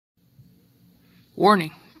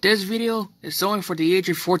Warning, this video is only for the age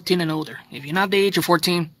of 14 and older. If you're not the age of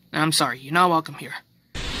 14, I'm sorry, you're not welcome here.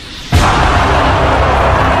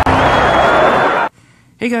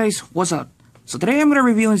 Hey guys, what's up? So today I'm going to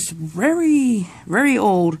reveal this very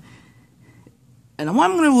old, and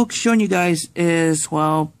what I'm going to look showing you guys is,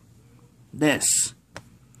 well, this.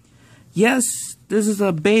 Yes, this is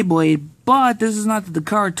a Beyblade, but this is not the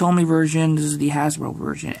Tomy version, this is the Hasbro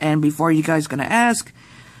version. And before you guys gonna ask,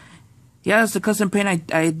 yes, the custom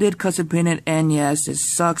paint, I did custom paint it, and yes, it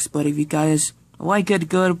sucks, but if you guys like it,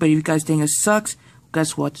 good, but if you guys think it sucks,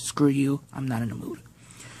 guess what, screw you, I'm not in the mood.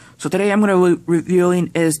 So today I'm gonna be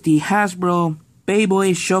reviewing is the Hasbro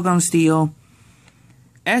Beyblade Shogun Steel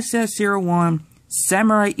SS-01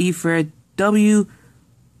 Samurai Ifrit W145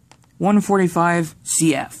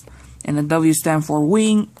 CF. And the W stand for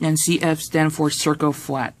wing, and CF stand for circle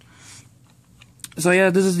flat. So yeah,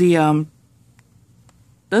 this is the I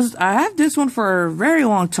have this one for a very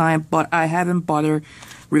long time, but I haven't bothered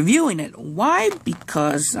reviewing it. Why?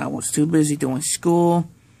 Because I was too busy doing school,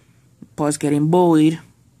 plus getting bullied,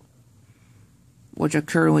 which I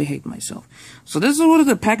currently hate myself. So this is what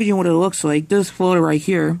the packaging, what it looks like. This photo right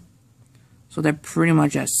here. So that pretty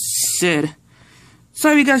much that's it. So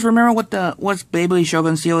if you guys remember what Beyblade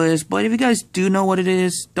Shogun Steel is, but if you guys do know what it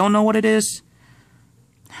is, don't know what it is,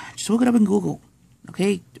 just look it up in Google,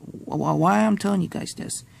 okay? Why I'm telling you guys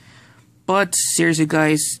this. But seriously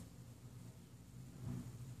guys,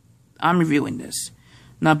 I'm reviewing this.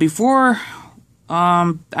 Now before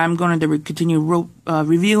I'm going to continue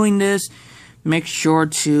reviewing this, make sure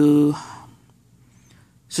to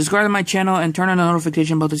subscribe to my channel and turn on the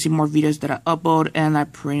notification bell to see more videos that I upload, and I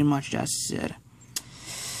pretty much that's it.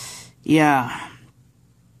 Yeah,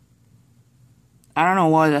 I don't know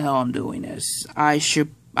why the hell I'm doing this. I should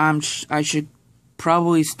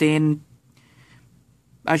probably stay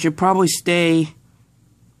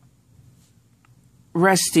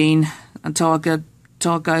resting until I get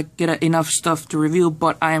enough stuff to review.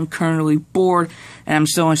 But I am currently bored, and I'm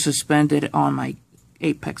still suspended on my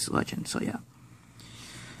Apex Legends. So yeah.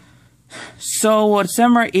 So what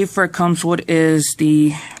Samurai Ifrit comes with is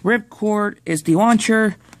the ripcord, is the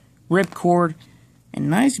launcher, ripcord, and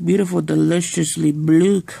nice, beautiful, deliciously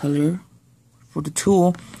blue color for the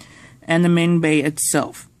tool, and the main bay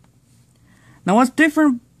itself. Now what's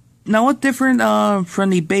different from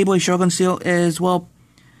the Beyblade Shogun Steel is, well,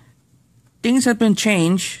 things have been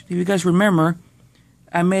changed. If you guys remember,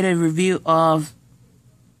 I made a review of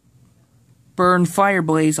Burn Fire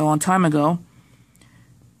Blaze a long time ago,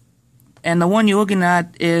 and the one you're looking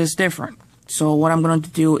at is different. So what I'm going to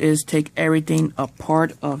do is take everything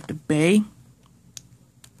apart of the bay.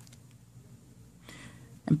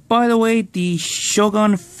 And by the way, the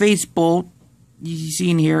Shogun face bolt you see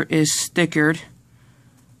in here is stickered,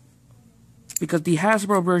 because the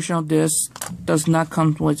Hasbro version of this does not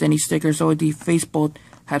come with any stickers, so the face bolt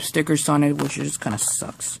have stickers on it, which just kind of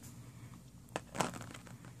sucks.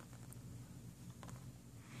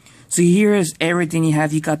 So here is everything you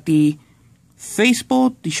have. You got the face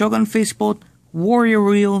bolt, the Shogun face bolt, warrior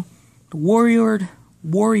wheel, the warrior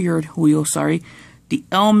wheel, sorry, the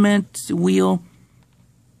element wheel,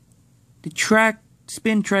 the track,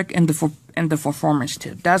 spin track, and the performance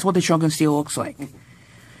tip. That's what the Shogun Steel looks like.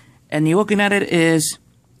 And you're looking at it is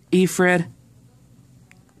Ifrit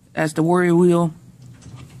as the warrior wheel,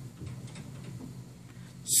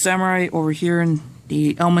 Samurai over here in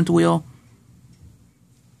the element wheel,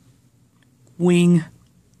 wing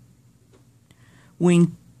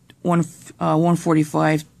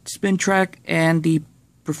 145 spin track, and the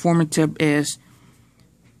performance tip is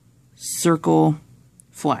circle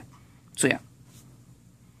flat. So yeah.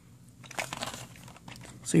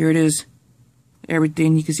 So here it is.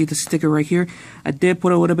 Everything, you can see the sticker right here. I did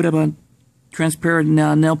put a little bit of a transparent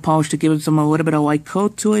nail polish to give it a little bit of light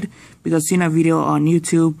coat to it, because I've seen that video on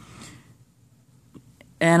YouTube.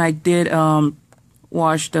 And I did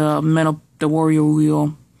wash the warrior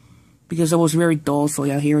wheel, because it was very dull. So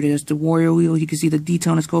yeah, here it is, the warrior wheel. You can see the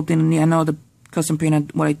detail is sculpted, and I know the custom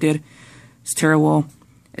paint, what I did, is terrible.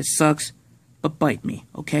 It sucks, but bite me,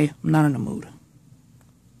 okay? I'm not in the mood.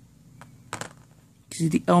 You see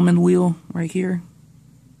the element wheel right here.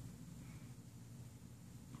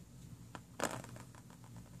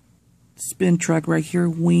 Spin track right here,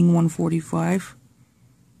 wing 145.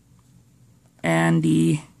 And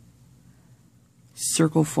the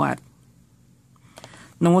circle flat.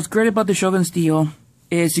 Now what's great about the Shogun Steel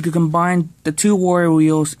is you could combine the two warrior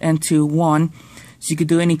wheels into one, so you could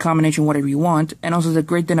do any combination whatever you want. And also the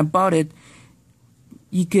great thing about it,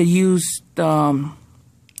 you could use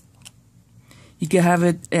You can have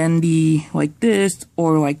it in the like this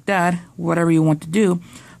or like that, whatever you want to do.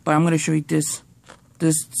 But I'm gonna show you this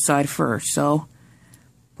side first. So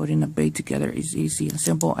putting the bay together is easy and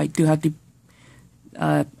simple. I do have the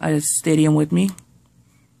stadium with me,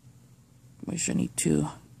 which I need to.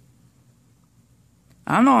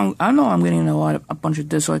 I know I'm getting a bunch of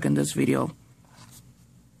dislike in this video.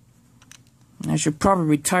 I should probably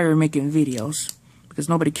retire making videos because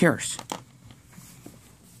nobody cares.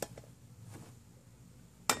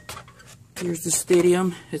 Here's the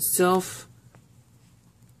stadium itself.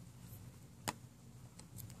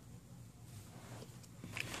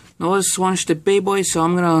 Now let's launch the Beyblade, so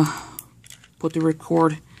I'm gonna put the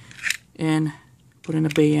record in, put in the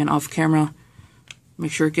bay in off camera.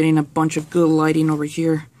 Make sure getting a bunch of good lighting over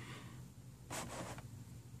here.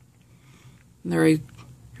 Alright,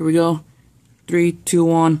 here we go. 3, 2,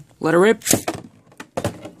 1, let it rip.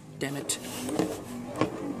 Damn it.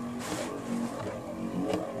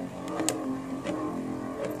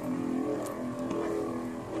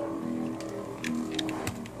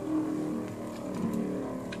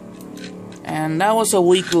 And that was a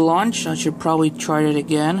weak launch. I should probably try it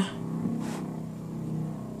again.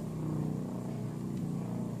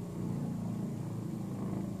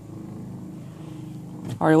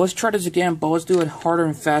 Alright, let's try this again, but let's do it harder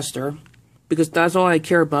and faster. Because that's all I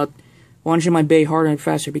care about. Launching my bay harder and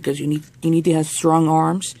faster because you need to have strong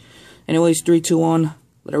arms. Anyways, 3, 2, 1,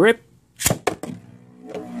 let it rip.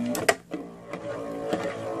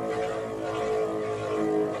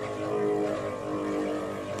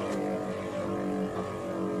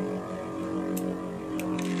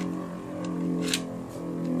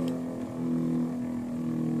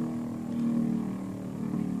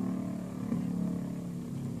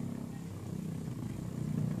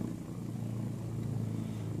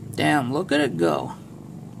 Damn, look at it go.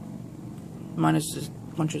 Minus this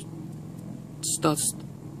bunch of stuff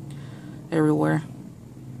everywhere.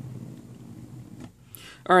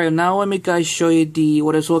 Alright, now let me guys show you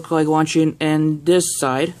what it looks like launching in this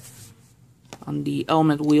side on the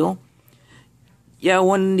element wheel. Yeah,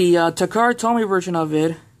 when the Takara Tomy version of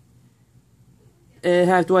it, it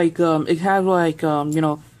had like you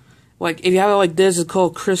know, like if you have it like this, it's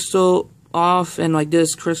called crystal off, and like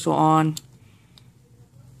this crystal on.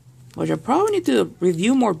 Which I probably need to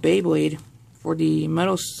review more Beyblade for the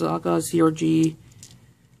Metal Saga Zero G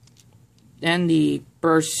and the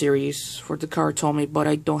Burst series for the Takara Tomy, but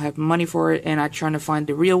I don't have money for it, and I'm trying to find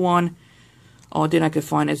the real one. All then I could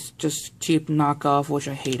find is just cheap knockoff, which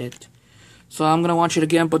I hated. So I'm gonna watch it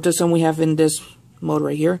again, but this one we have in this mode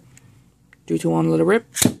right here. 3, 2, 1, let it rip.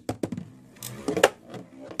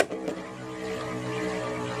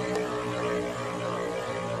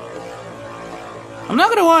 I'm not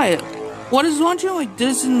gonna lie, what is launching like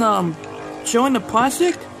this and showing the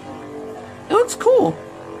plastic? It looks cool.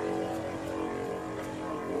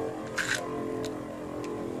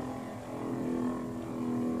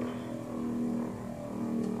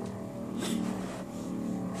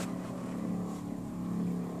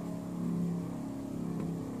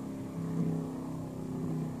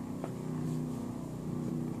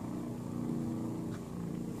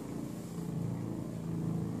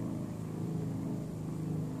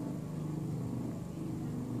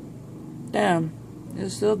 Damn,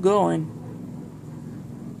 it's still going.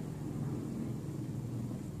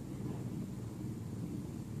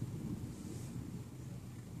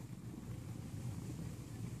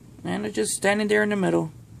 And it's just standing there in the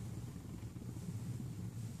middle.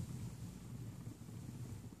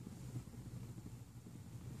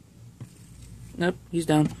 Nope, he's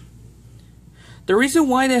down. The reason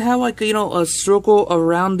why they have like, you know, a circle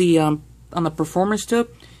around the on the performance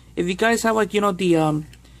tip, if you guys have like, you know, the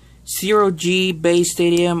Zero G base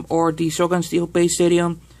stadium or the Shogun Steel base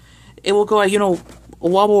stadium, it will go like, you know,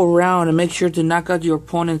 wobble around and make sure to knock out your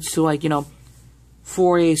opponents to like, you know,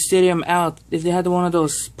 for a stadium out if they had one of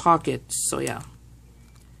those pockets. So yeah,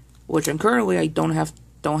 which currently I don't have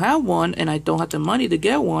one, and I don't have the money to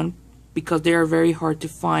get one because they are very hard to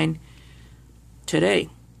find today.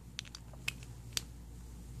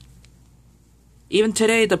 Even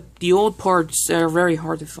today, the old parts are very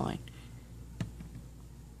hard to find.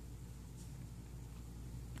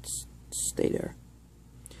 Stay there.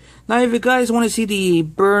 Now, if you guys want to see the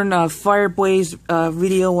burn fireblaze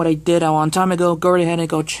video, what I did a long time ago, go right ahead and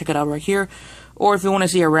go check it out right here. Or if you want to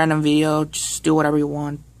see a random video, just do whatever you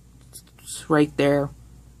want. It's right there.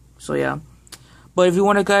 So yeah. But if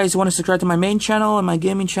you guys want to subscribe to my main channel and my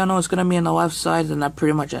gaming channel, it's gonna be on the left side, and that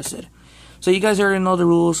pretty much that's it. So you guys already know the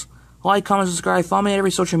rules. Like, comment, subscribe, follow me on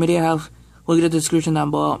every social media I have. Look at the description down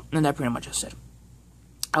below, and that pretty much that's it.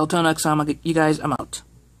 I'll tell you next time. You guys, I'm out.